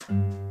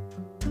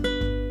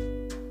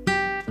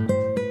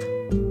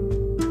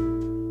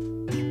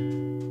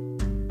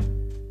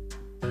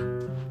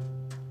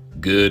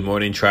Good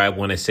morning, tribe.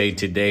 Want to say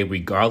today,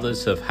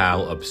 regardless of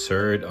how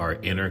absurd our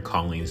inner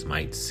callings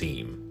might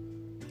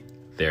seem,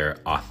 they're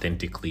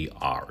authentically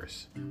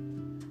ours.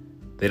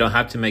 They don't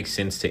have to make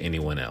sense to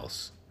anyone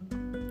else.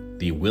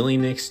 The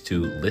willingness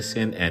to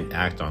listen and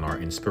act on our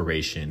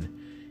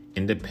inspiration,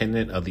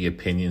 independent of the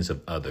opinions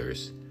of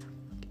others,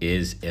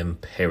 is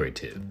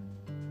imperative.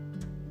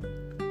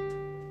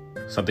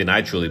 Something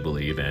I truly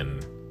believe in.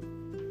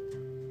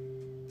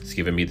 It's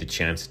given me the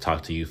chance to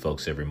talk to you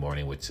folks every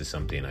morning, which is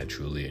something I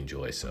truly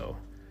enjoy. So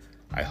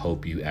I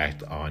hope you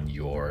act on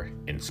your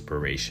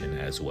inspiration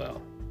as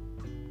well.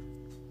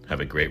 Have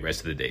a great rest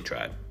of the day,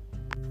 tribe.